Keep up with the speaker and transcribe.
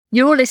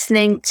You're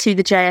listening to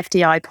the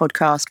JFDI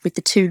podcast with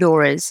the two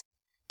Lauras.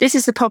 This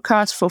is the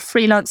podcast for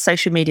freelance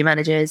social media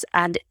managers,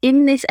 and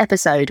in this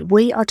episode,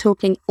 we are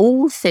talking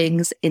all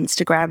things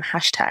Instagram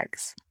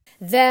hashtags.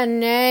 Their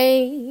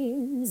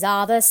names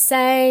are the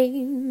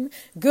same,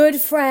 good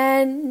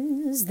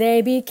friends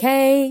they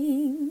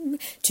became.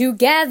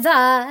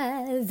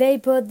 Together they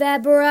put their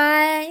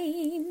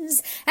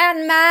brains,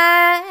 and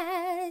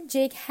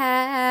magic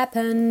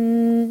happened.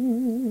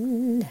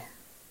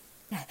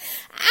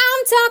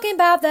 I'm talking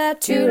about the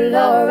two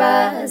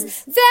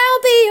Lauras.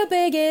 They'll be your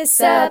biggest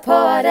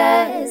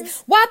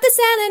supporters. What they're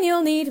selling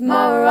you'll need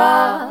more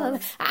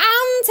of.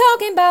 I'm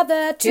talking about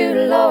the two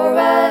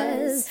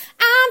Lauras.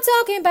 I'm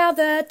talking about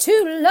the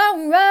two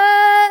Lauras.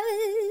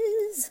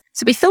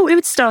 So we thought we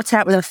would start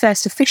out with our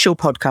first official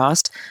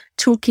podcast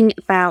talking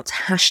about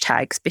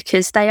hashtags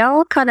because they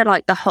are kind of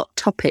like the hot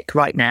topic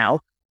right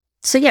now.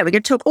 So yeah, we're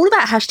going to talk all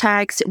about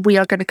hashtags. We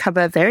are going to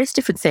cover various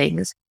different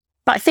things.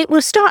 But I think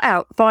we'll start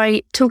out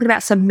by talking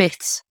about some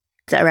myths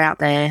that are out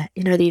there.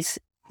 You know, these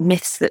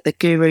myths that the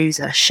gurus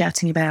are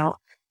shouting about.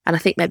 And I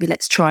think maybe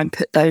let's try and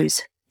put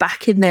those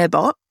back in their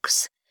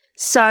box.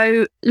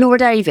 So, Laura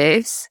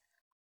Davies,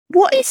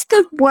 what is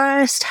the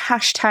worst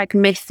hashtag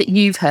myth that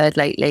you've heard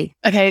lately?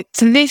 Okay,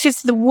 so this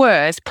is the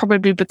worst,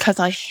 probably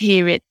because I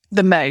hear it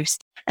the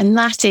most. And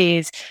that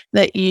is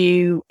that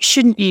you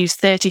shouldn't use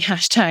 30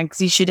 hashtags.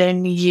 You should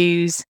only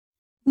use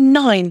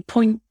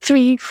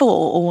 9.34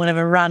 or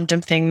whatever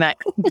random thing that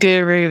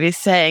guru is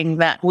saying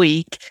that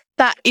week.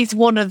 That is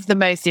one of the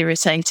most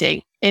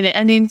irritating in it.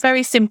 And in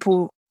very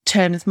simple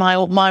terms,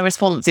 my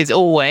response is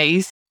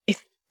always,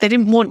 if they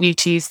didn't want you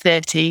to use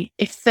 30,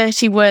 if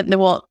 30 weren't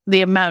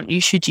the amount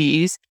you should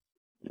use,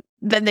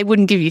 then they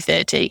wouldn't give you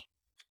 30.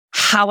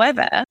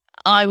 However,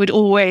 I would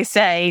always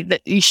say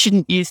that you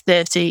shouldn't use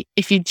 30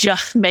 if you're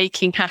just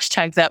making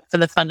hashtags up for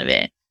the fun of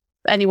it.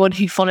 Anyone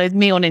who followed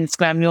me on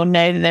Instagram, you'll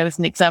know that there was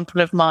an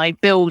example of my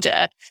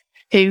builder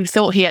who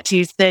thought he had to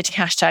use 30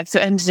 hashtags, so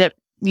ended up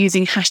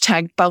using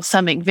hashtag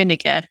balsamic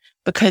vinegar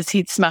because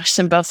he'd smashed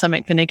some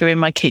balsamic vinegar in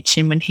my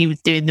kitchen when he was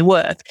doing the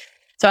work.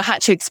 So I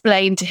had to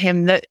explain to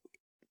him that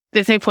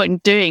there's no point in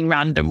doing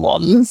random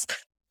ones.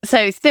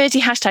 So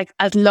 30 hashtags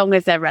as long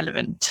as they're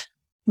relevant.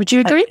 Would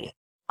you agree?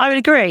 I would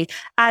agree.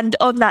 And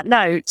on that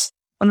note,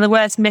 one of the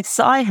worst myths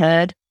I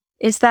heard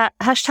is that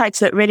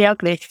hashtags look really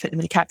ugly if you put them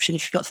in a caption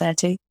if you've got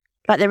 30.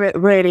 Like they're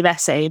really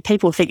messy.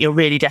 People think you're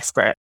really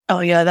desperate.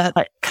 Oh yeah,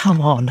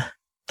 come on.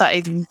 That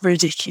is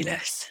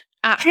ridiculous.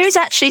 Who's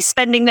actually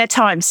spending their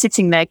time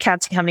sitting there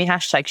counting how many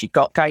hashtags you've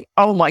got going,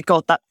 oh my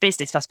God, that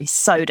business must be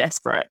so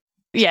desperate.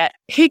 Yeah,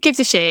 who gives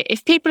a shit?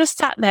 If people are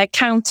sat there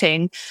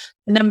counting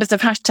the numbers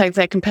of hashtags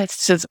their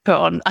competitors put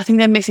on, I think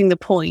they're missing the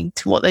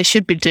point. What they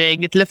should be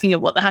doing is looking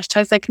at what the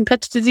hashtags their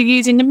competitors are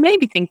using and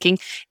maybe thinking,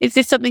 is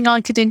this something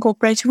I could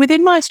incorporate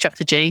within my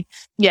strategy?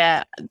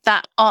 Yeah,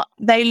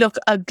 they look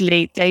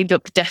ugly. They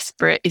look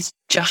desperate. It's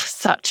just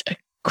such a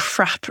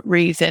crap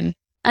reason.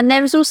 And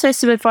there was also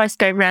some advice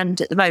going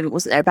around at the moment,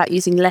 wasn't there, about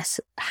using less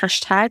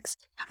hashtags?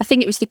 I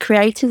think it was the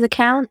creators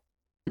account.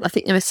 I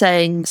think they were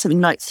saying something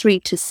like 3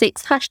 to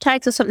 6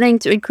 hashtags or something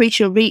to increase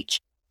your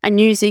reach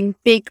and using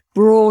big,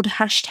 broad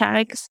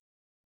hashtags.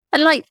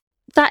 And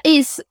that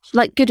is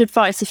good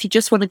advice if you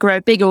just want to grow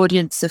a big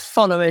audience of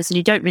followers and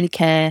you don't really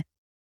care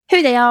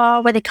who they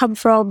are, where they come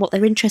from, what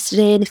they're interested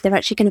in, if they're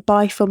actually going to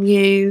buy from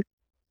you.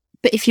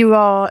 But if you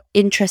are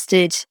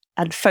interested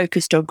and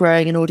focused on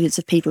growing an audience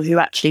of people who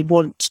actually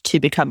want to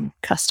become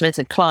customers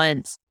and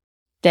clients,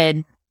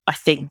 then I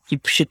think you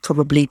should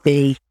probably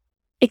be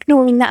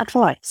ignoring that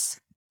advice.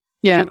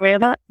 Yeah. Do you agree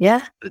with that?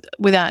 Yeah.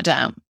 Without a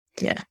doubt.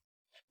 Yeah.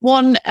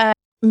 One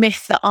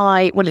myth that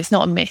it's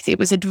not a myth, it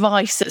was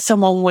advice that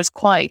someone was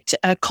quite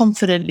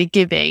confidently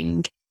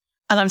giving.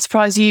 And I'm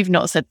surprised you've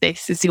not said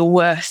this is your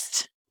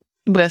worst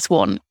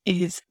one,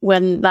 is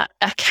when that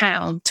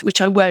account,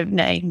 which I won't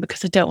name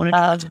because I don't want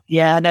to.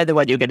 Yeah, I know the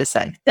one you're going to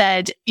say.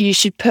 Said you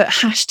should put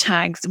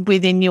hashtags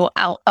within your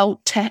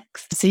alt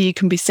text so you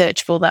can be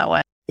searchable that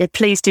way. Yeah,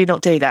 please do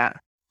not do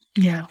that.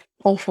 Yeah,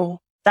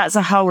 awful. That's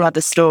a whole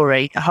other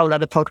story, a whole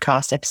other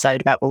podcast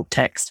episode about alt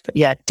text. But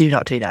yeah, do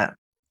not do that.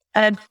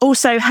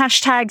 Also,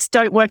 hashtags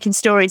don't work in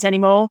stories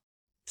anymore.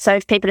 So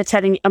if people are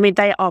telling you,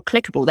 they are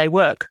clickable, they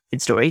work in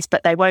stories,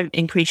 but they won't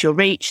increase your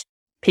reach.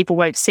 People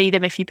won't see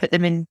them if you put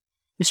them in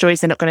your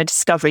stories. They're not going to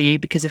discover you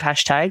because of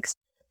hashtags.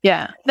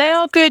 Yeah, they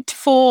are good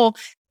for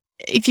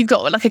if you've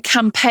got like a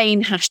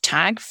campaign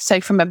hashtag.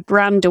 So from a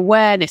brand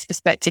awareness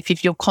perspective,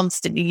 if you're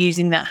constantly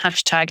using that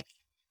hashtag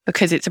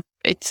because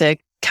it's a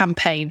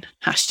campaign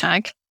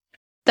hashtag,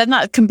 then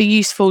that can be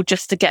useful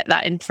just to get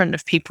that in front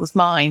of people's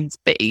minds.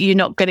 But you're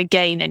not going to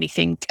gain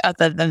anything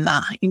other than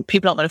that.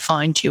 People aren't going to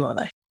find you, are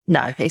they?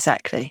 No,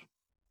 exactly.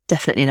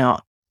 Definitely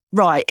not.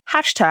 Right.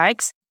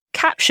 Hashtags,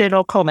 caption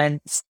or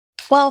comments.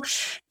 Well,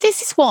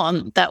 this is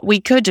one that we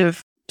could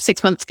have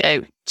 6 months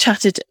ago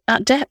chatted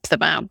at depth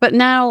about. But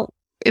now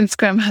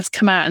Instagram has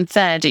come out and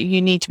said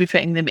you need to be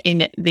putting them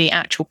in the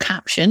actual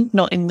caption,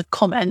 not in the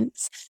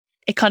comments.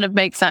 It kind of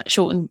makes that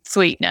short and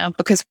sweet now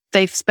because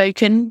they've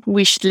spoken.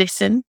 We should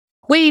listen.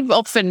 We've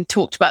often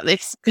talked about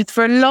this because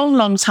for a long,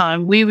 long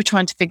time, we were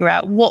trying to figure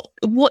out what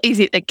is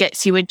it that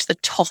gets you into the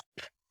top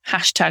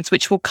hashtags,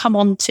 which we'll come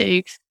on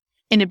to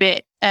in a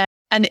bit.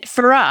 And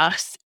for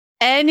us,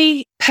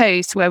 any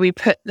post where we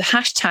put the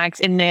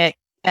hashtags in the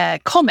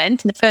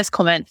comment, in the first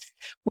comment,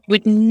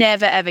 would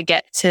never, ever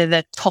get to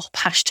the top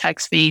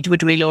hashtags feed,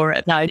 would we,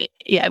 Laura? No,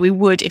 yeah, we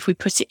would if we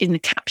put it in the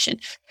caption.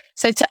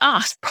 So to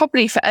us,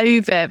 probably for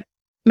over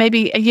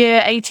maybe a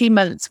year, 18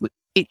 months,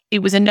 it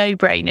was a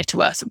no-brainer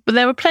to us. But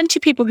there were plenty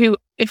of people who,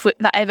 if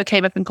that ever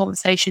came up in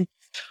conversation,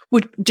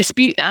 would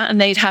dispute that,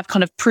 and they'd have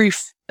kind of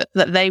proof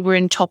that they were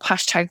in top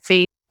hashtag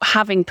feed,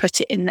 having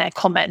put it in their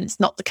comments,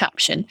 not the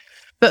caption.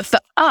 But for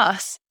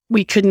us,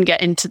 we couldn't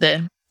get into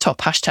the top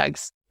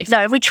hashtags.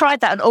 No, we tried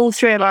that on all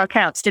three of our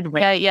accounts, didn't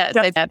we? Yeah,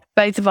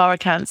 both of our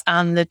accounts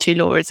and the two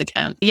Laura's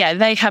account. Yeah,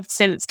 they have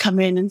since come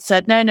in and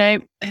said, no,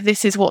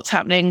 this is what's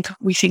happening.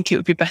 We think it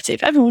would be better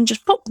if everyone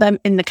just put them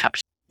in the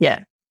caption.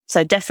 Yeah,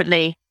 so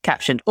definitely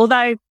captioned.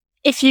 Although,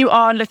 if you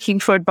are looking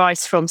for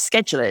advice from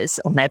schedulers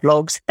on their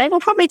blogs, they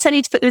will probably tell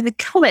you to put it in the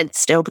comments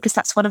still, because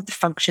that's one of the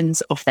functions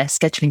of their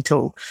scheduling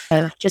tool.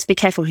 Just be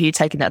careful who you're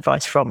taking that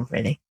advice from,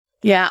 really.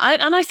 Yeah,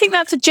 and I think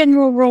that's a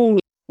general rule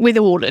with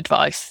all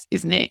advice,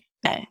 isn't it?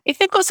 If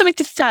they've got something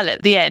to sell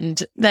at the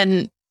end,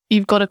 then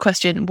you've got to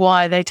question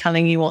why are they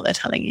telling you what they're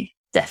telling you.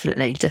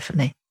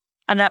 Definitely.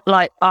 And that,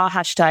 like, our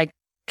hashtag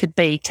could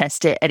be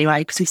test it anyway,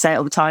 because we say it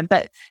all the time.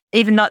 But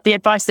even like the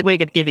advice that we're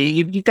going to give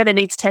you, you're going to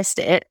need to test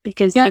it,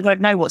 because you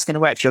won't know what's going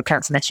to work for your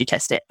accounts unless you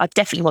test it. I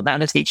definitely want that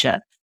on a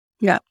t-shirt.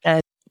 Yeah.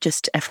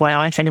 Just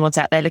FYI, if anyone's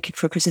out there looking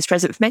for a Christmas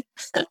present for me.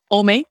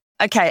 Or me.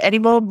 Okay, any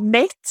more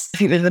myths? I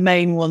think they're the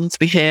main ones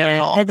we hear a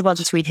lot. They're the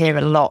ones we hear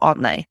a lot,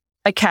 aren't they?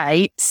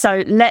 Okay,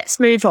 so let's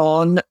move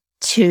on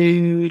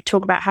to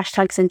talk about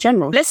hashtags in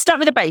general. Let's start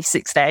with the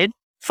basics then.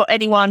 For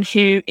anyone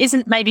who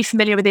isn't maybe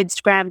familiar with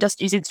Instagram,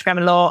 doesn't use Instagram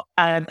a lot,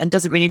 and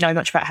doesn't really know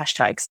much about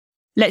hashtags,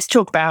 let's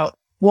talk about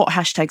what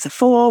hashtags are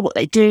for, what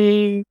they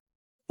do,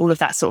 all of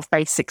that sort of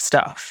basic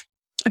stuff.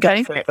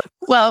 Okay.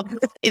 Well,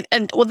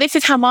 this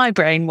is how my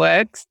brain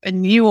works,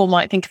 and you all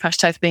might think of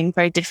hashtags being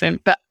very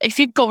different. But if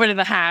you got rid of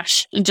the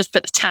hash and just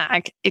put the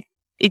tag,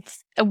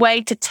 it's a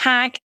way to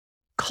tag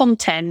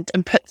content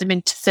and put them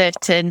into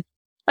certain,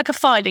 like a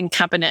filing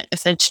cabinet,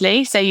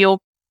 essentially. So you're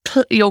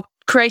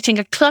creating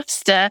a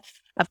cluster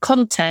of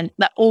content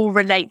that all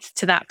relates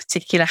to that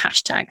particular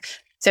hashtag.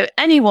 So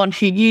anyone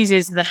who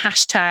uses the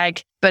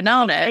hashtag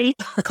banana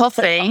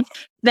coffee,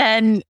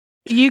 then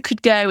you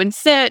could go and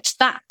search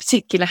that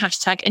particular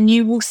hashtag and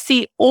you will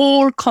see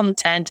all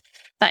content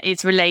that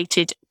is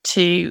related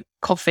to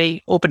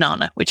coffee or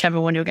banana, whichever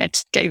one you're going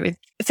to go with.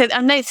 So,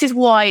 and this is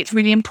why it's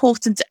really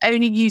important to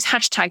only use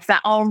hashtags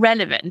that are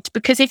relevant,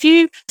 because if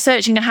you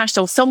searching a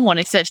hashtag, or someone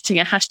is searching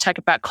a hashtag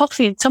about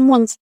coffee and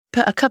someone's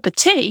put a cup of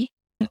tea,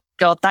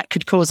 God, that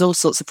could cause all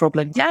sorts of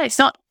problems. Yeah, it's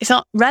not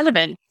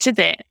relevant, is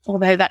it?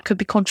 Although that could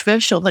be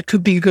controversial. That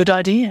could be a good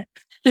idea.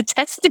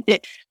 Tested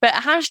it. But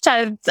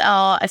hashtags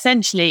are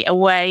essentially a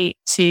way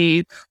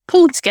to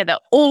pull together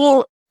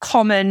all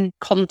common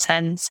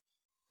content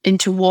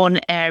into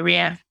one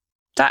area.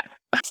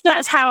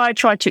 That's how I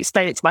tried to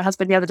explain it to my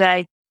husband the other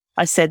day.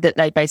 I said that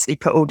they basically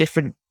put all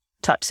different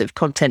types of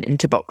content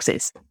into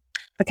boxes.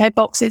 Okay,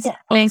 boxes,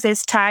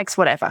 boxes, tags,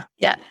 whatever.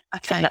 Yeah,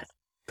 okay. That's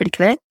pretty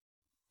clear.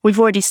 We've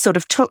already sort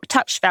of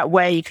touched about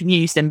where you can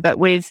use them, but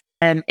with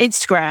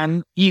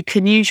Instagram, you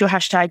can use your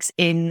hashtags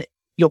in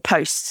your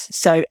posts.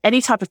 So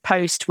any type of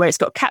post where it's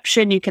got a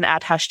caption, you can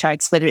add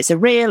hashtags, whether it's a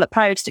reel, a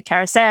post, a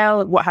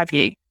carousel, what have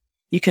you.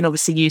 You can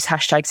obviously use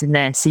hashtags in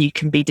there so you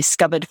can be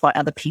discovered by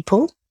other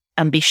people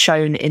and be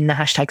shown in the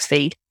hashtags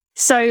feed.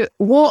 So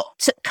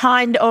what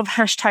kind of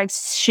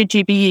hashtags should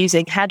you be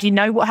using? How do you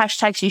know what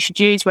hashtags you should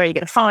use? Where are you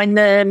going to find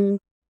them?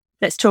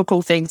 Let's talk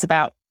all things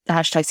about the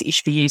hashtags that you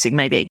should be using,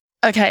 maybe.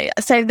 Okay,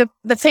 so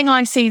the thing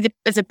I see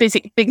as a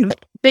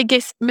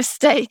biggest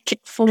mistake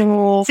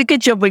It's a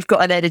good job we've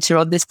got an editor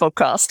on this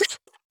podcast.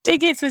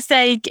 Biggest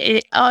mistake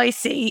I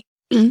see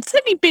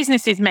certainly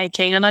businesses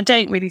making, and I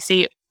don't really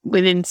see it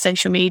within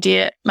social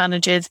media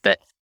managers, but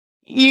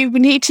you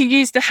need to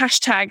use the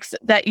hashtags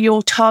that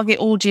your target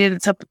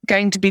audience are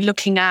going to be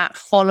looking at,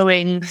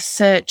 following,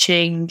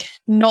 searching,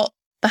 not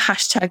the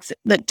hashtags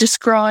that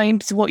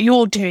describes what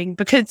you're doing,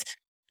 because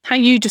how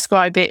you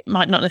describe it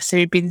might not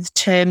necessarily be the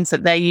terms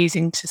that they're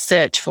using to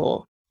search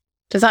for.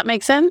 Does that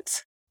make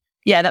sense?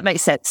 Yeah, that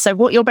makes sense. So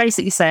what you're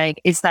basically saying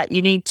is that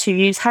you need to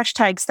use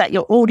hashtags that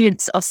your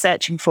audience are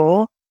searching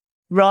for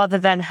rather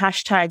than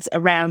hashtags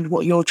around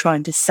what you're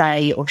trying to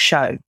say or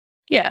show.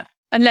 Yeah,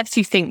 unless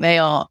you think they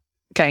are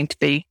going to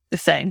be the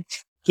same.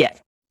 Yeah,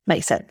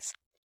 makes sense.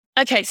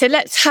 Okay, so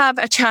let's have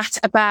a chat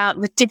about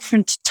the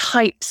different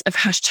types of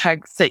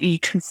hashtags that you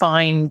can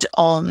find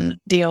on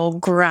the old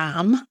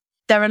gram.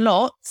 There are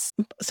lots,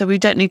 so we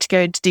don't need to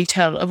go into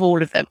detail of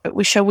all of them,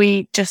 but shall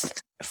we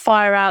just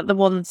fire out the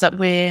ones that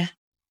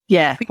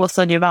what's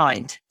on your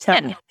mind?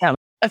 Tell me.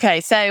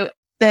 Okay, so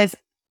there's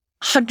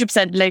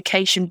 100%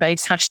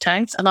 location-based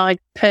hashtags, and I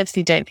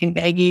personally don't think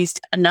they're used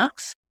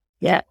enough.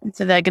 Yeah.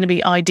 So they're going to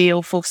be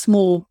ideal for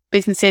small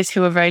businesses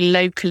who are very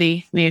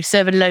locally,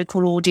 serve a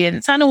local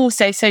audience, and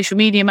also social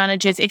media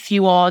managers. If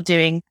you are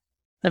doing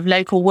kind of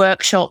local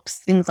workshops,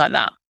 things like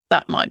that,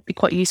 that might be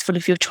quite useful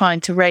if you're trying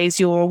to raise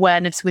your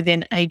awareness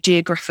within a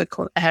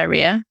geographical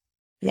area.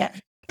 Yeah.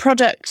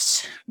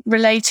 Product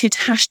related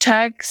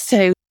hashtags.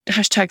 So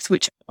hashtags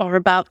which are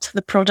about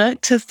the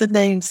product, as the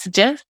name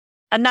suggests.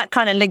 And that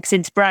kind of links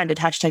into branded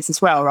hashtags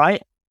as well,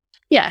 right?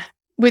 Yeah.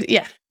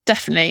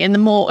 Definitely. And the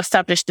more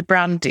established the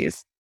brand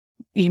is,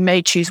 you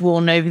may choose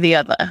one over the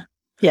other.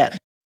 Yeah.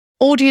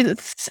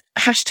 Audience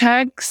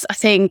hashtags, I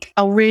think,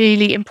 are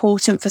really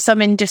important for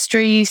some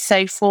industries.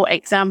 So, for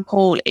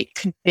example, it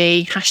could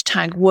be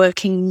hashtag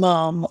working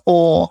mum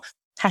or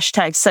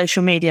hashtag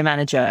social media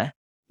manager.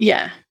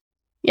 Yeah.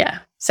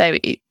 So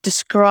it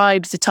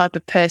describes the type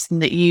of person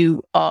that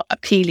you are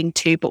appealing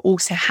to, but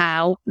also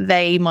how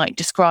they might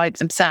describe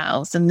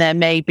themselves. And there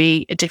may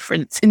be a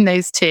difference in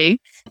those two.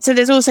 So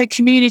there's also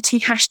community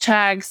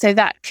hashtags. So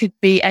that could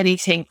be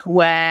anything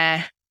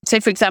where,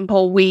 so for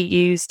example, we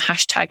use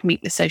hashtag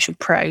Meet the Social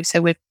Pro.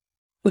 So we're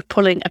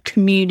pulling a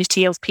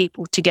community of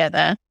people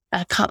together.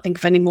 I can't think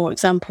of any more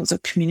examples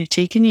of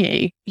community. Can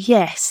you?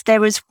 Yes,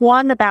 there was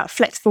one about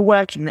flexible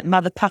working that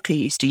Mother Pucker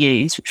used to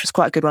use, which was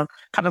quite a good one.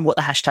 Can't remember what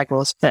the hashtag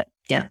was, but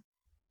yeah.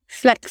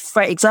 Flex.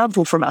 Great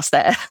example from us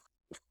there.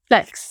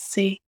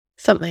 Flexi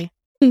something.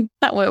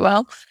 That worked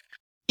well.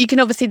 You can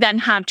obviously then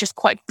have just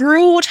quite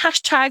broad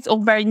hashtags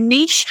or very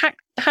niche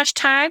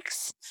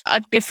hashtags.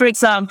 For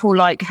example,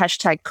 like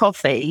hashtag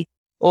coffee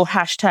or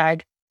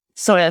hashtag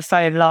soya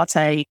foam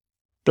latte,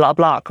 blah,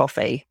 blah,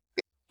 coffee.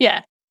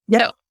 Yeah.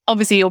 Yeah. So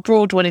obviously, your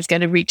broad one is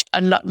going to reach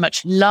a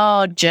much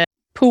larger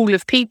pool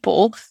of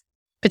people,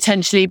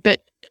 potentially,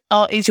 but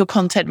is your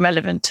content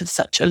relevant to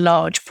such a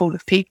large pool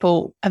of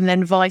people? And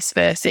then vice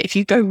versa. If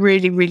you go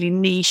really, really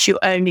niche, you're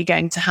only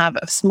going to have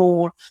a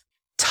small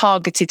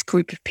targeted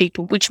group of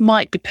people, which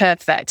might be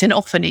perfect and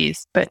often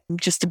is, but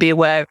just to be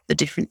aware of the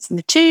difference in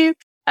the two.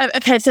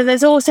 Okay, so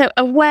there's also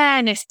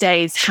awareness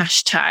days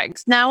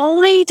hashtags. Now,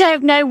 I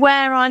don't know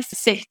where I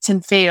sit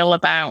and feel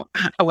about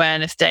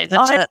awareness days.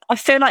 I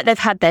feel like they've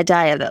had their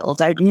day a little,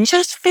 don't you? I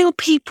just feel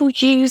people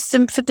use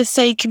them for the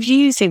sake of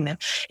using them.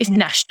 It's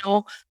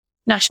National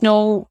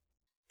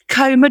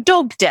Coma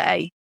Dog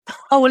Day.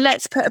 Oh, well,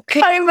 let's put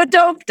Coma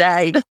Dog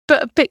Day. Let's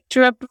put a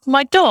picture up of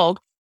my dog.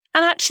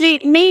 And actually,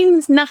 it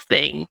means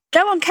nothing.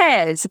 No one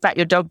cares about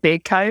your dog being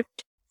combed.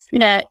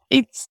 Yeah,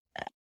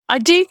 I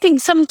do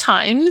think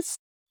sometimes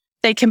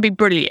they can be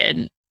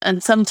brilliant,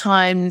 and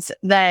sometimes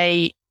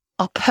they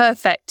are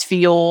perfect for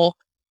your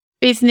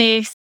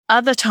business.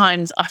 Other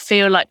times I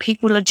feel like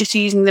people are just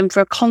using them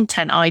for a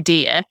content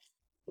idea,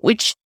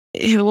 which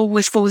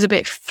always falls a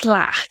bit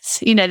flat.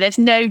 There's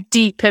no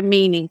deeper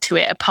meaning to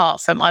it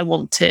apart from I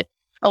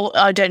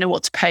don't know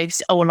what to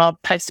post. Oh, well, I'll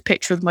post a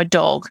picture of my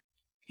dog.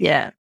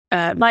 Yeah.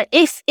 Like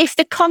if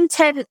the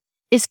content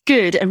is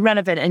good and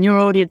relevant and your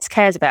audience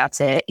cares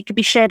about it, it could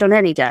be shared on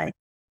any day.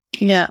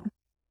 Yeah.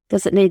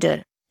 Doesn't need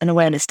an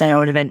awareness day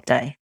or an event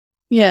day.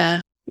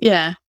 Yeah.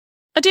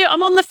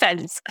 I'm on the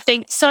fence. I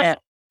think so. Yeah.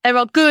 There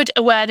are good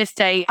awareness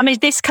days. I mean,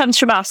 this comes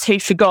from us who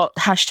forgot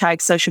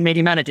hashtag social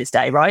media managers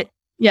day, right?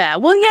 Yeah.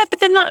 Well, yeah, but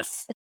then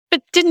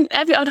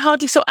I'd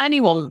hardly saw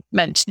anyone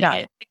mention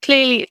it.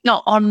 Clearly it's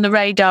not on the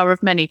radar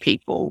of many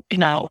people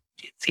in our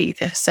audience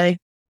either. So,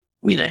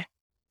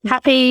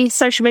 Happy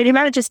Social Media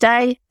Managers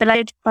Day,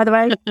 belated, by the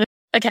way.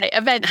 Okay,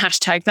 event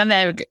hashtags, and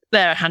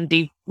they're a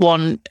handy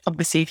one.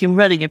 Obviously, if you're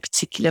running a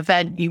particular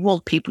event, you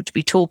want people to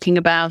be talking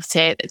about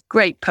it. It's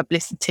great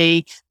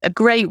publicity, a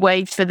great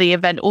way for the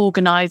event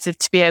organizer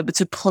to be able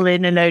to pull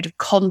in a load of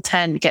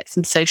content, get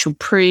some social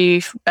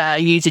proof,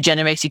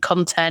 user-generated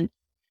content.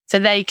 So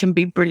they can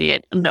be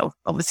brilliant. No,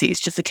 obviously, it's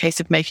just a case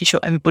of making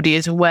sure everybody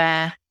is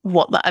aware of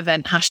what that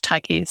event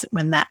hashtag is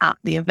when they're at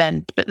the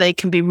event, but they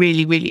can be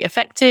really, really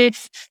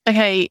effective.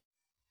 Okay,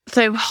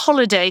 so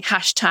holiday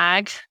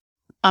hashtag.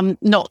 I'm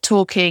not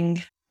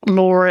talking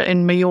Laura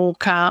in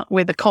Mallorca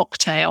with a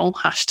cocktail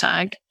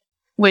hashtag.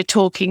 We're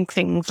talking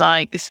things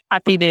like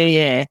Happy New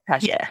Year.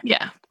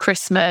 Yeah.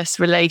 Christmas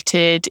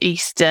related,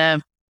 Easter,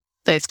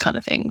 those kind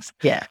of things.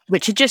 Yeah.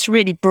 Which are just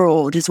really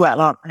broad as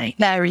well, aren't they?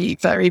 Very,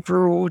 very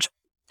broad.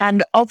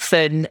 And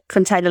often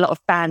contain a lot of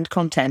banned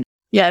content.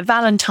 Yeah.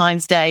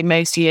 Valentine's Day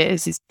most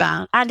years is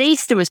banned. And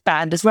Easter was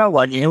banned as well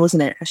one year,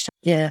 wasn't it?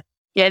 Yeah.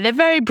 Yeah. They're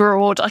very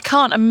broad. I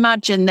can't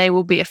imagine they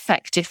will be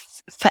effective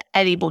for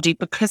anybody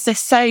because they're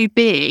so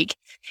big.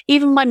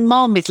 Even my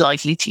mom is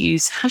likely to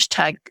use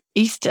hashtag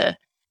Easter.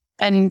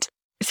 And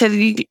so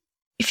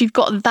if you've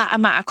got that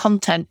amount of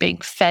content being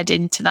fed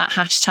into that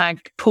hashtag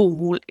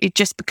pool, it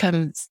just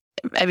becomes,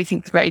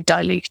 everything's very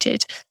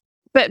diluted.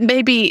 But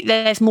maybe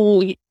there's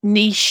more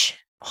niche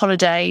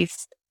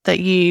holidays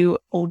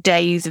or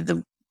days of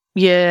the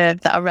year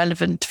that are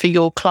relevant for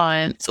your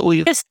clients or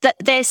your...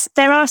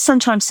 There are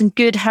sometimes some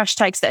good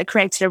hashtags that are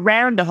created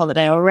around a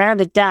holiday or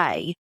around a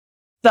day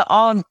that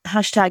aren't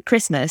hashtag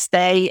Christmas.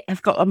 They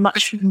have got a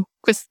much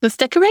Christmas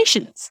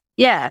decorations.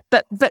 Yeah,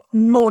 but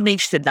more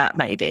niche than that,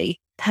 maybe.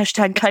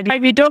 Hashtag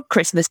Baby Dog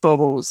Christmas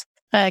baubles.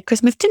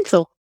 Christmas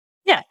tinsel.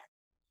 Yeah.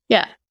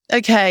 Yeah.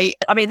 Okay.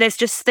 I mean, there's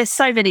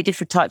so many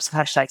different types of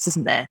hashtags,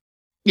 isn't there?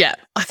 Yeah.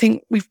 I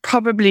think we've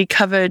probably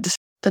covered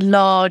the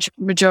large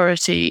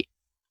majority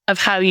of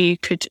how you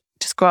could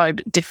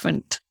describe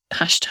different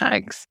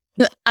hashtags.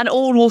 And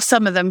all or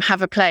some of them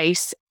have a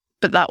place,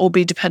 but that will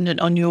be dependent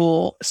on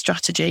your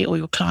strategy or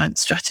your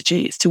client's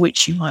strategy as to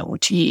which you might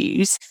want to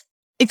use.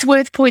 It's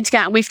worth pointing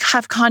out, and we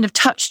have kind of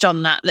touched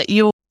on that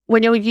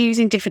when you're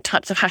using different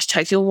types of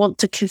hashtags, you'll want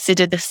to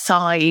consider the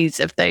size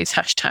of those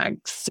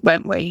hashtags,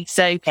 won't we?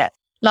 So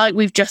like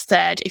we've just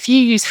said, if you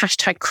use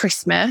hashtag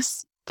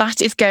Christmas,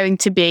 that is going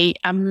to be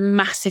a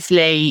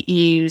massively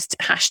used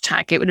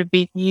hashtag. It would have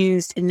been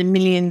used in the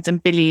millions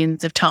and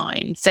billions of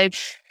times. So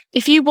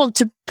if you want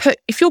to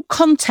if your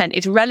content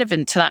is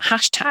relevant to that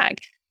hashtag,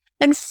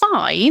 then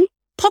fine,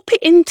 pop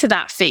it into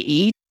that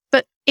feed,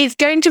 but it's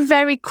going to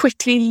very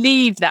quickly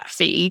leave that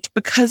feed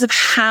because of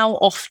how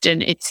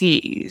often it's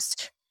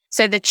used.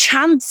 So the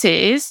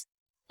chances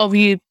of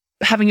you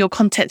having your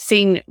content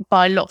seen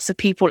by lots of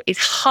people is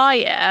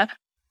higher,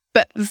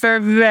 but for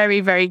a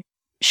very, very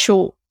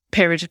short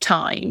period of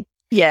time.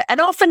 Yeah.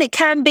 And often it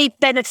can be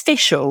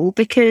beneficial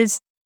because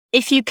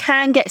if you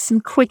can get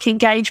some quick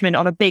engagement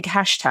on a big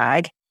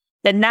hashtag,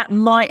 then that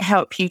might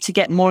help you to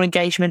get more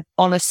engagement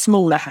on a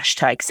smaller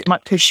hashtag. So it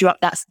might push you up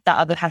that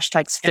other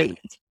hashtag's feed.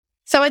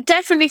 So I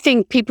definitely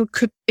think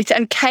it's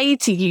okay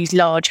to use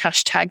large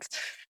hashtags.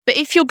 But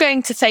if you're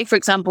going to say, for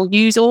example,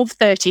 use all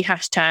 30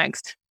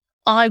 hashtags,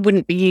 I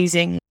wouldn't be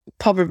using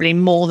probably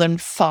more than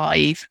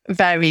 5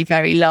 very,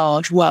 very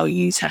large,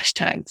 well-used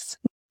hashtags.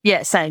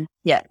 Yeah, same.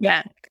 Yeah.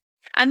 Yeah.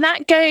 And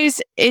that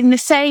goes in the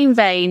same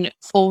vein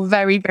for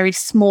very, very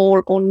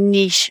small or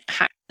niche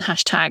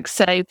hashtags.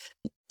 So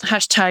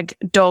hashtag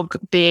dog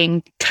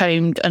being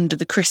combed under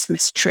the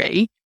Christmas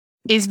tree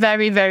is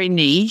very, very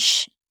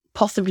niche,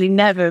 possibly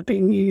never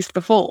been used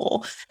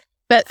before.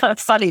 But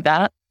That's funny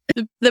that.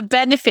 The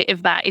benefit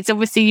of that is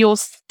obviously you'll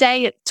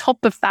stay at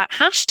top of that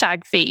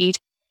hashtag feed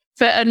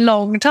for a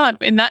long time.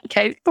 In that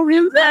case, probably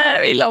a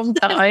very long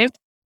time.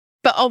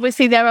 But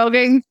obviously they're not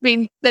going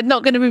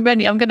to be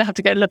many. I'm going to have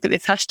to go look at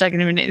this hashtag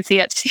in a minute and see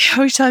actually how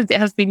many times it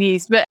has been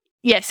used. But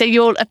yeah, so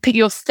you'll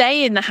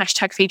stay in the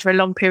hashtag feed for a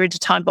long period of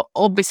time, but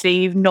obviously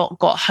you've not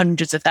got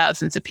hundreds of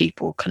thousands of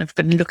people kind of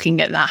been looking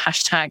at that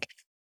hashtag.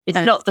 It's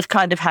not the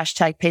kind of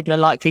hashtag people are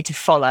likely to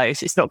follow.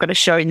 So it's not going to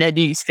show in their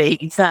news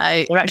feed. So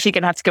they're actually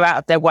going to have to go out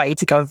of their way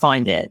to go and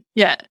find it.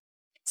 Yeah.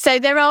 So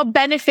there are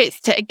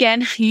benefits to,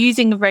 again,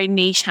 using a very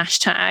niche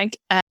hashtag,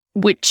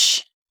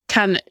 which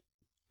can,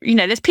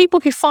 there's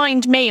people who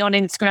find me on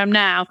Instagram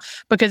now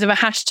because of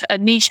a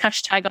niche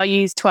hashtag I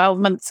used 12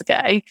 months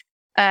ago.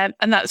 And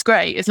that's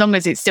great. As long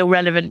as it's still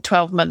relevant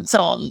 12 months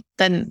on,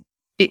 then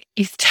it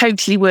is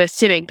totally worth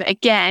doing. But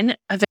again,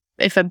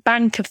 if a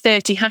bank of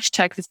 30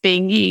 hashtags is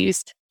being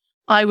used,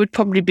 I would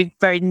probably be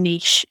very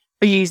niche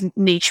or use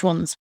niche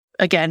ones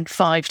again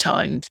 5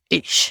 times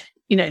each.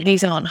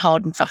 These aren't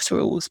hard and fast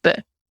rules.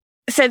 But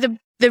so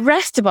the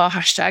rest of our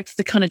hashtags,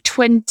 the kind of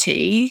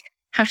 20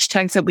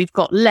 hashtags that we've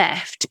got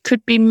left,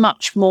 could be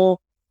much more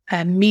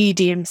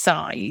medium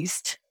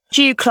sized.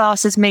 Do you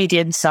class as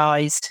medium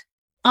sized?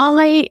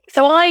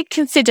 I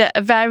consider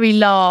a very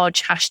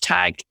large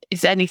hashtag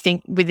is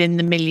anything within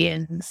the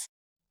millions.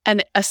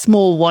 And a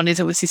small one is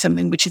obviously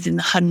something which is in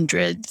the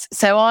hundreds.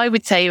 So I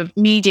would say a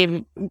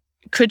medium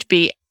could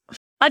be,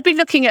 I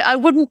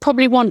wouldn't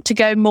probably want to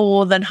go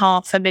more than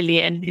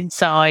 500,000 in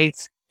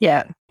size.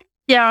 Yeah.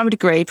 Yeah, I would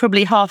agree.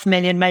 Probably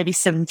 500,000, maybe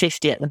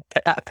 750 at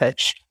a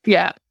push.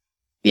 Yeah.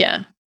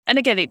 Yeah. And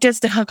again, it does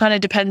kind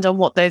of depend on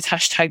what those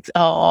hashtags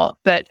are.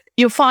 But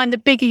you'll find the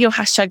bigger your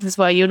hashtags as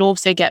well, you'll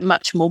also get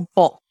much more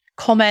bot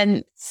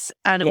comments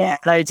and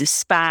loads of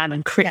spam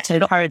and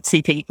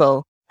cryptocurrency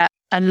people.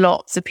 And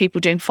lots of people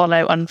doing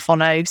follow,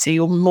 unfollow. So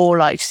you're more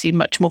likely to see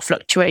much more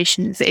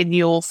fluctuations in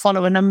your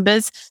follower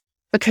numbers,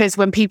 because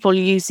when people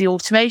use the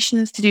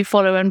automations to do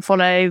follow,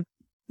 unfollow,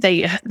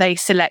 they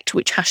select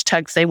which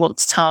hashtags they want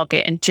to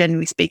target, and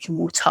generally speaking,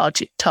 will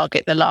target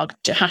the larger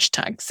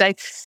hashtags. So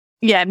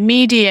yeah,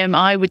 medium,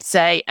 I would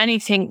say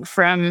anything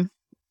from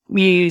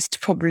used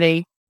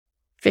probably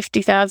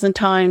 50,000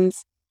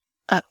 times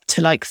up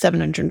to like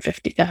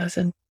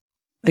 750,000.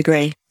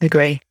 Agree.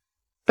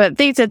 But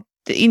these are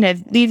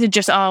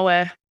just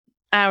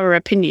our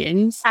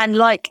opinions. And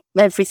like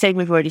everything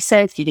we've already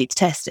said, you need to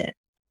test it.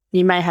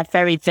 You may have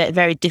very,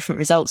 very different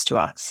results to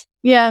us.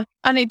 Yeah.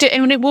 And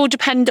it will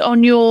depend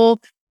on your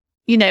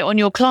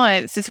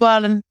clients as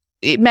well. And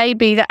it may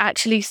be that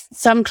actually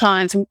some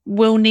clients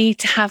will need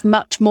to have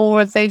much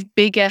more of those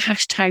bigger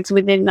hashtags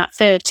within that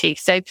 30.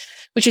 So,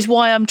 which is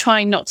why I'm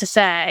trying not to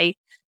say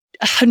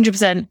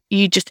 100%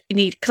 you just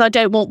need, because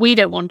we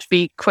don't want to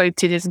be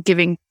quoted as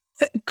giving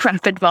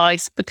crap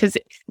advice, because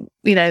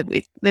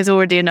there's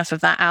already enough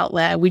of that out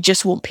there. We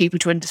just want people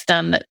to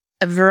understand that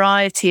a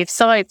variety of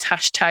size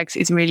hashtags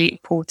is really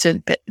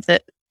important, but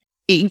that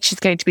each is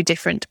going to be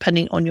different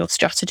depending on your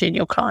strategy and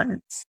your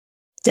clients.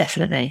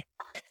 Definitely.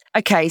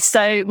 Okay,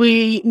 so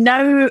we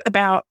know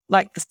about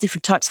like the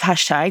different types of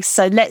hashtags.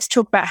 So let's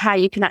talk about how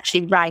you can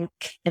actually rank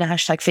in a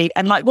hashtag feed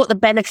and like what the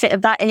benefit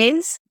of that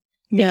is.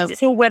 Yeah.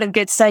 It's all well and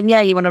good saying,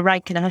 yeah, you want to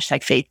rank in a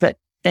hashtag feed, but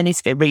there needs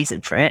to be a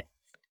reason for it.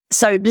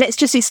 So let's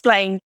just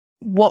explain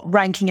what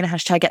ranking in a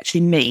hashtag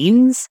actually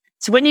means.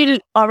 So when you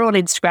are on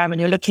Instagram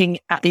and you're looking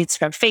at the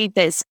Instagram feed,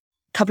 there's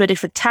a couple of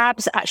different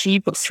tabs. Actually,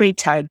 you've got three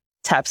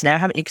tabs now,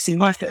 haven't you? Because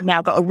you've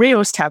now got a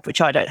Reels tab, which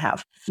I don't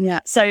have. Yeah.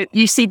 So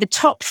you see the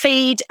top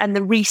feed and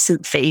the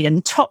recent feed,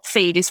 and top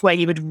feed is where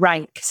you would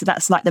rank. So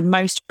that's like the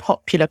most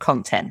popular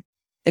content,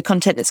 the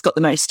content that's got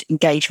the most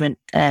engagement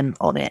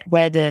on it,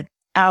 where the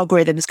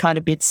algorithm has kind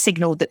of been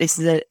signaled that this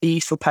is a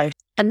useful post.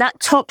 And that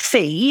top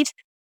feed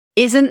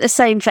isn't the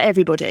same for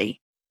everybody.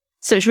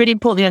 So it's really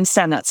important to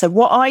understand that. So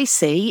what I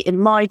see in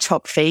my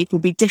top feed will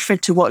be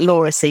different to what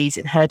Laura sees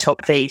in her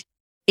top feed,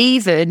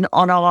 even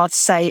on our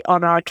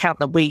account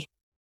that we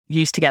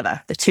use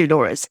together, the two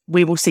Lauras,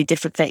 we will see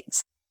different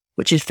things,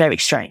 which is very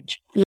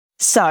strange.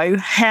 So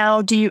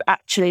how do you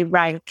actually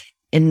rank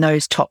in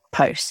those top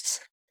posts?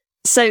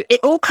 So it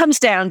all comes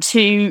down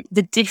to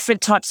the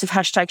different types of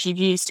hashtags you've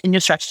used in your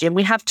strategy. And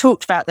we have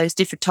talked about those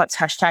different types of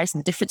hashtags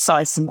and different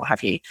sizes and what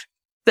have you.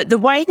 But the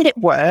way that it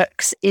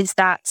works is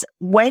that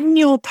when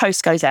your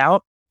post goes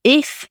out,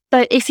 if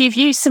you've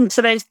used some of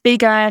those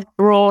bigger,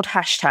 broad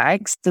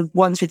hashtags, the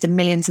ones with the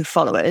millions of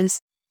followers,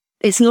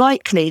 it's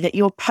likely that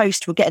your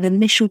post will get an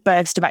initial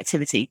burst of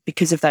activity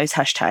because of those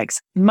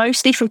hashtags,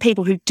 mostly from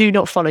people who do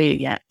not follow you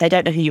yet. They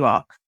don't know who you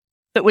are.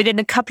 But within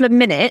a couple of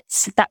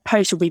minutes, that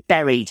post will be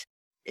buried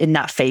in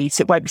that feed,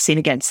 so it won't be seen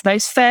again. So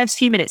those first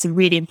few minutes are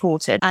really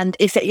important. And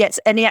if it gets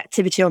any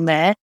activity on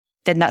there,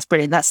 then that's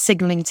brilliant. That's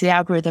signaling to the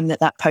algorithm that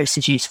that post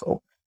is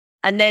useful.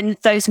 And then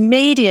those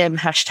medium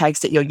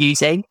hashtags that you're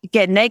using,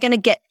 again, they're going to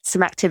get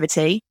some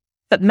activity,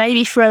 but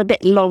maybe for a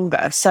bit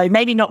longer. So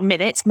maybe not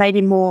minutes,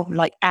 maybe more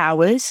like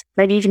hours,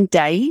 maybe even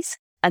days.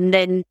 And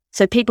then,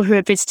 so people who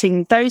are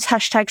visiting those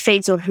hashtag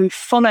feeds or who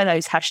follow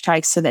those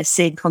hashtags, so they're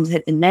seeing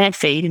content in their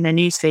feed, in their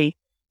news feed,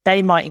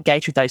 they might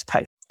engage with those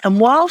posts. And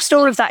whilst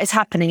all of that is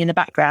happening in the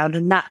background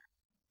and that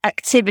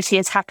activity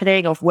is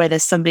happening of whether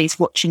somebody's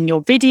watching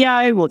your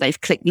video or they've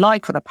clicked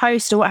like on a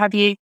post or what have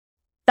you,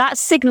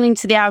 that's signaling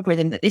to the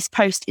algorithm that this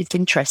post is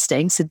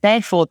interesting. So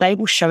therefore they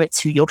will show it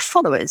to your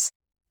followers.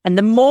 And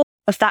the more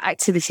of that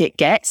activity it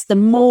gets, the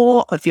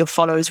more of your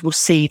followers will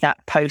see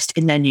that post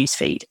in their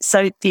newsfeed.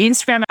 So the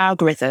Instagram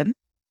algorithm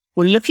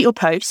will look at your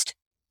post,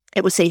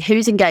 it will see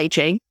who's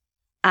engaging,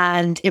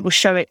 and it will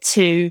show it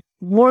to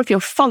more of your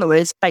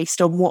followers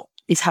based on what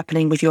is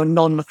happening with your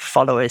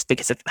non-followers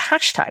because of the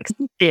hashtags,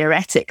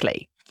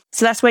 theoretically.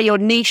 So that's where your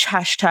niche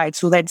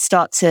hashtags will then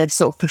start to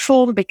sort of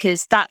perform,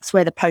 because that's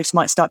where the post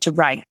might start to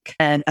rank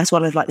as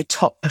one of like the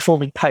top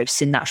performing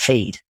posts in that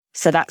feed.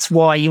 So that's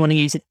why you want to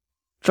use a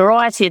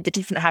variety of the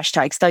different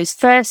hashtags. Those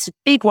first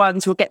big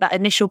ones will get that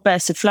initial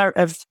burst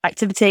of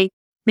activity.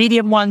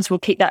 Medium ones will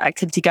keep that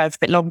activity going for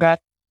a bit longer.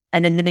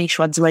 And then the niche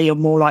ones are where you're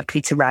more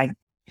likely to rank.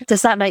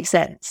 Does that make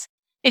sense?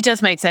 It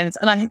does make sense.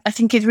 And I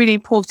think it's really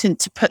important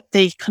to put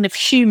the kind of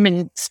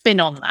human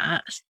spin on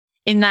that,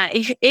 in that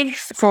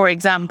if for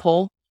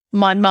example,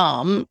 my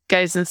mum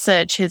goes and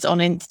searches on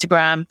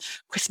Instagram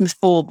Christmas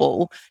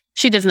bauble,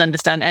 she doesn't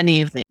understand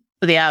any of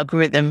the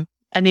algorithm,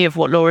 any of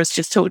what Laura's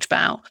just talked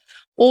about.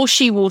 All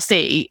she will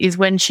see is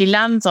when she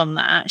lands on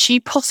that, she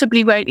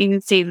possibly won't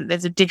even see that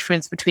there's a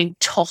difference between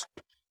top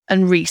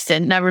and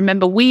recent. Now,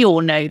 remember, we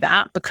all know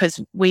that because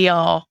we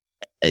are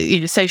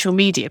social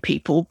media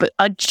people, but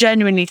I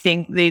genuinely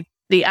think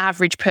the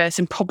average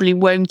person probably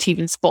won't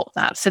even spot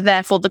that. So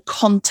therefore, the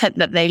content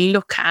that they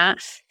look at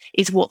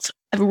is what's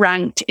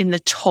ranked in the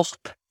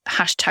top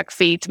hashtag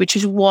feeds, which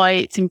is why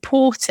it's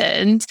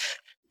important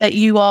that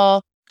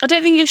I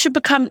don't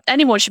think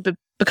anyone should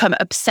become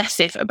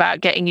obsessive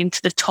about getting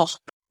into the top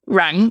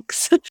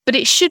ranks, but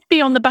it should be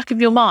on the back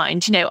of your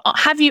mind.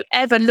 Have you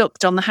ever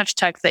looked on the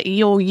hashtags that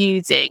you're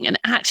using and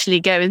actually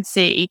go and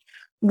see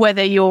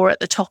whether you're at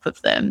the top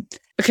of them?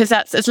 Because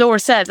that's, as Laura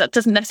said, that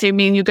doesn't necessarily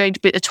mean you're going to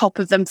be at the top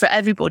of them for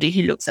everybody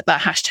who looks at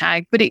that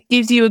hashtag, but it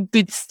gives you a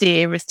good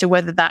steer as to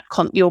whether that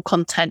your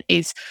content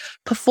is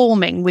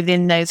performing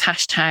within those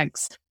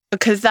hashtags,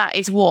 because that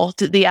is what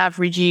the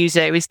average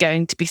user is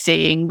going to be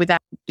seeing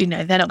without,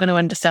 they're not going to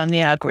understand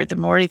the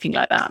algorithm or anything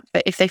like that.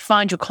 But if they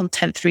find your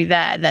content through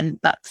there, then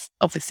that's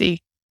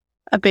obviously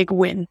a big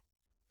win.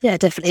 Yeah,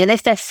 definitely. And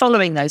if they're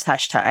following those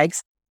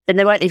hashtags, then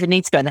they won't even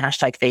need to go in the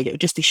hashtag feed. It will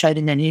just be shown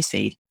in their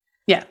newsfeed.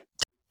 Yeah.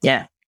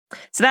 Yeah.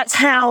 So that's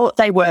how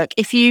they work.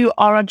 If you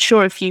are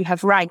unsure if you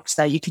have ranks,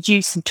 though, you could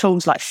use some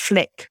tools like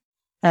Flick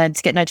to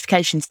get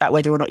notifications about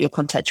whether or not your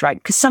content's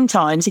ranked. Because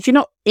sometimes if you're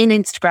not in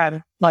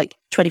Instagram like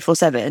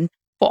 24/7,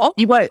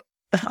 you won't.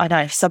 I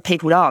know some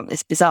people aren't.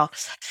 It's bizarre.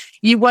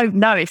 You won't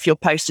know if your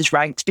post is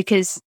ranked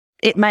because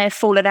it may have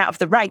fallen out of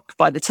the rank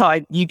by the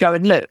time you go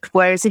and look.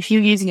 Whereas if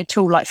you're using a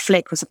tool like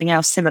Flick or something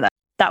else similar,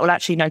 that will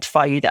actually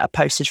notify you that a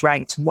post is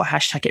ranked and what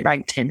hashtag it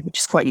ranked in, which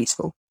is quite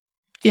useful.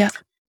 Yeah.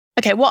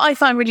 Okay, what I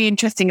find really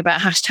interesting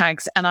about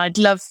hashtags, and I'd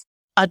love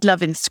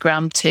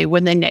Instagram too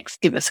when they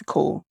next give us a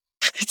call,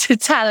 to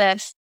tell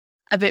us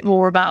a bit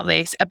more about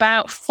this,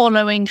 about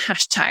following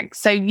hashtags.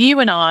 So you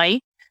and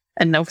I,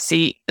 and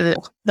obviously the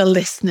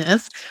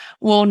listeners,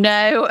 will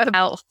know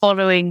about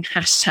following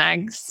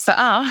hashtags. For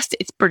us,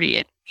 it's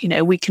brilliant.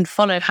 We can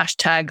follow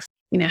hashtags,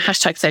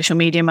 hashtag social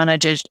media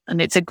managers,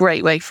 and it's a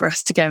great way for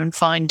us to go and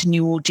find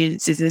new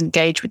audiences and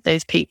engage with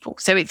those people.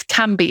 So it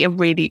can be a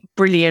really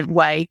brilliant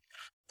way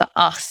for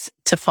us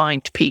to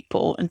find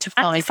people and to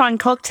find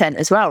content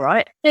as well,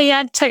 right?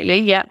 Yeah, totally.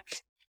 Yeah.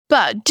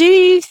 But do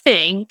you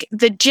think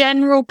the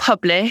general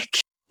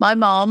public, my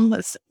mum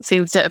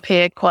seems to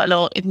appear quite a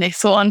lot in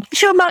this one.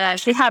 Sure, mum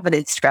actually have an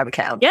Instagram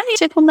account. Yeah, you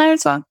did on there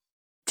as well.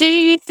 Do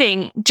you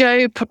think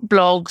Joe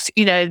blogs,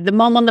 the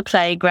mum on the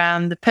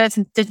playground, the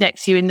person stood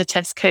next to you in the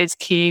Tesco's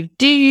queue,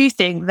 do you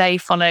think they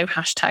follow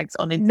hashtags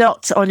on Instagram?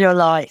 Not on your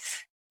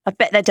life. I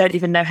bet they don't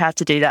even know how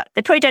to do that.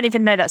 They probably don't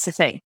even know that's a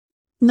thing.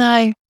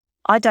 No.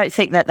 I don't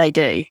think that they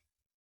do.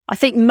 I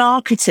think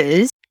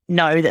marketers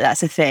know that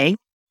that's a thing.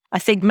 I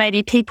think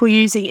maybe people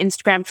using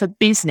Instagram for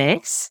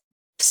business,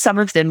 some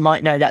of them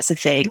might know that's a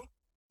thing.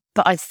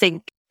 But I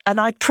think, and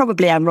I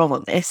probably am wrong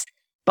on this,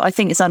 but I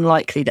think it's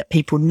unlikely that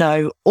people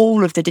know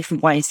all of the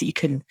different ways that you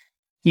can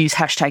use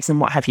hashtags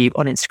and what have you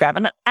on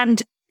Instagram.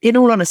 And in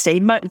all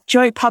honesty,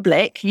 Joe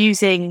Public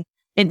using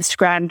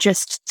Instagram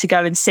just to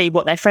go and see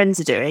what their friends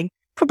are doing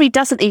probably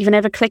doesn't even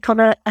ever click on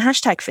a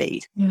hashtag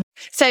feed. Yeah.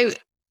 So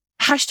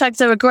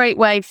hashtags are a great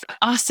way for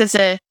us as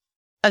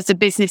a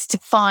business to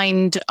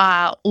find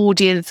our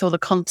audience or the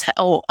content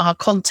or our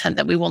content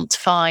that we want to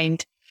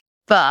find.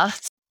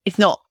 But if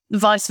not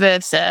vice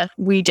versa,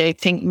 we don't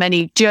think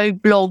many Joe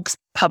Blogs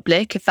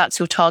public, if that's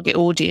your target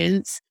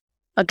audience,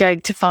 are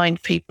going to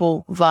find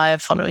people via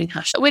following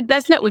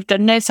hashtags. We've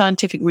done no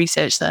scientific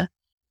research there.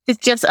 It's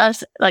just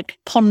us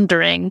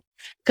pondering.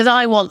 Because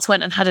I once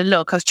went and had a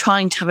look. I was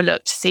trying to have a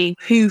look to see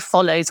who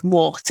follows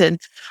what.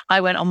 And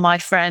I went on my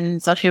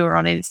friends who were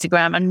on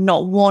Instagram and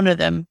not one of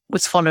them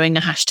was following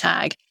a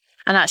hashtag.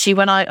 And actually,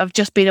 when I've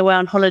just been away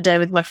on holiday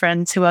with my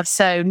friends who are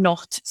so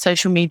not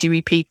social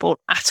media people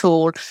at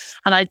all.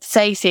 And I'd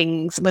say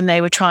things when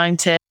they were trying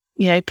to,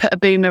 put a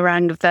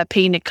boomerang of their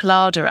pina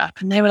colada up.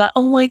 And they were like,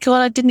 oh my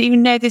God, I didn't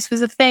even know this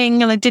was a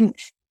thing. And I didn't,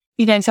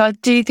 so I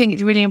do think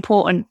it's really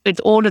important with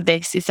all of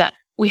this is that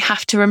we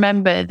have to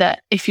remember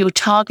that if you're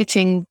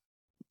targeting,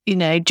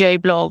 Joe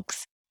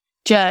Blogs,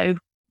 Joe,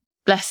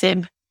 bless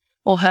him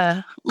or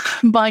her,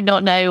 might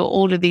not know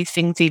all of these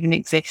things even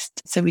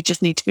exist. So we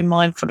just need to be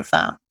mindful of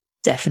that.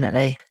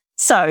 Definitely.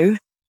 So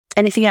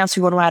anything else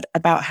we want to add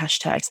about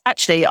hashtags?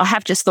 Actually, I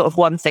have just thought of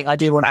one thing I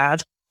do want to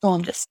add.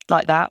 On just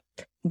like that.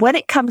 When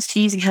it comes to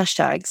using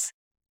hashtags,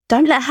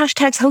 don't let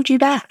hashtags hold you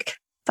back.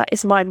 That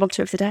is my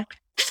motto of the day.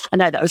 I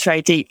know that was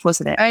very deep,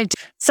 wasn't it? Very deep.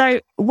 So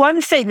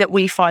one thing that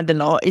we find a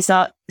lot is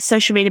that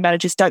social media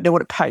managers don't know what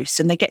to post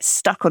and they get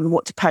stuck on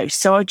what to post.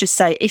 So I'd just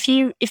say,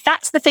 if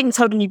that's the thing that's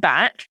holding you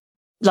back,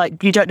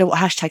 you don't know what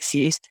hashtags to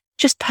use,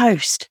 just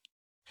post.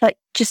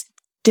 Just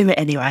do it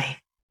anyway.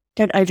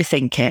 Don't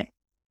overthink it.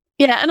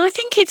 Yeah, and I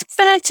think it's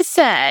fair to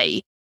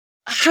say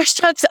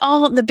hashtags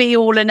aren't the be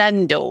all and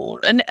end all.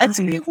 And as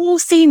we've all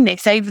seen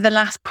this over the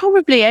last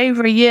probably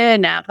over a year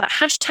now, that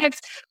hashtags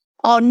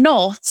are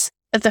not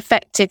as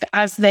effective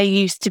as they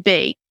used to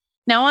be.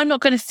 Now, I'm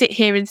not going to sit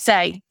here and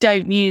say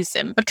don't use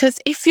them, because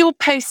if your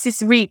post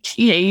is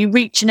you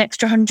reach an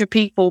extra 100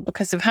 people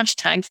because of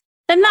hashtags,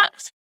 then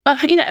that's,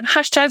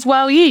 hashtags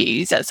well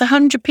used. That's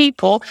 100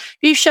 people.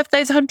 You shove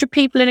those 100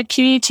 people in a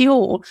community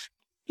hall,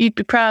 you'd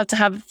be proud to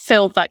have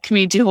filled that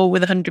community hall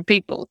with 100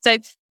 people. So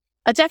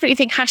I definitely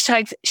think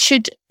hashtags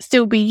should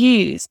still be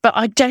used, but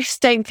I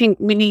just don't think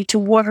we need to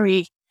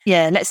worry.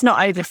 Yeah, let's not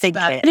overthink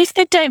it. And if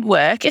they don't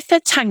work, if they're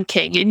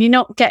tanking and you're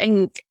not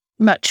getting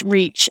much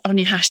reach on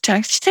your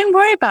hashtags, just don't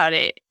worry about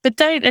it. But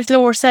don't, as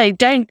Laura said,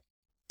 don't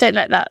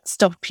let that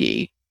stop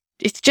you.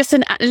 It's just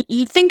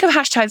think of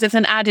hashtags as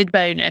an added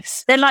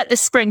bonus. They're like the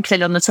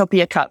sprinkling on the top of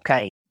your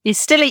cupcake. You'd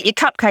still eat your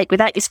cupcake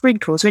without your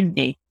sprinkles, wouldn't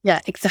you? Yeah,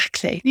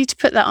 exactly. You need to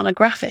put that on a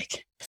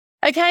graphic.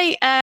 Okay,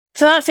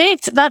 so that's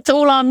it. That's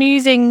all our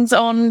musings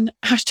on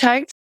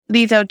hashtags.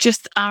 These are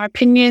just our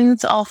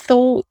opinions, our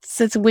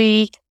thoughts, as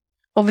we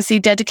obviously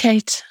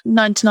dedicate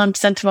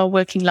 99% of our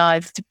working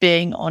lives to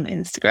being on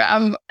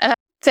Instagram.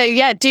 So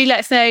yeah, do let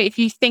us know if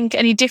you think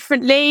any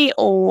differently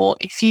or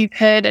if you've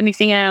heard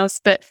anything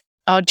else. But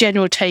our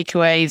general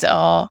takeaways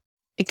are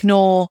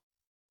ignore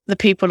the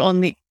people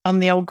on the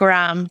old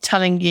gram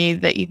telling you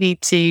that you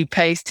need to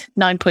post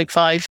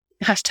 9.5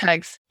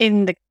 hashtags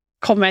in the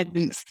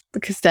comments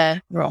because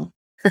they're wrong.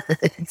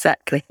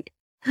 Exactly.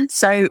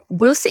 So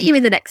we'll see you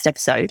in the next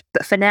episode.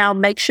 But for now,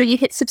 make sure you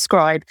hit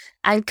subscribe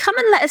and come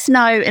and let us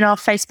know in our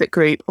Facebook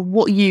group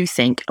what you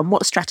think and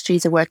what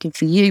strategies are working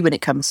for you when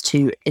it comes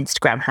to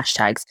Instagram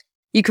hashtags.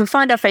 You can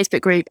find our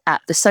Facebook group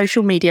at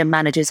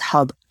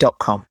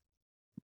thesocialmediamanagershub.com.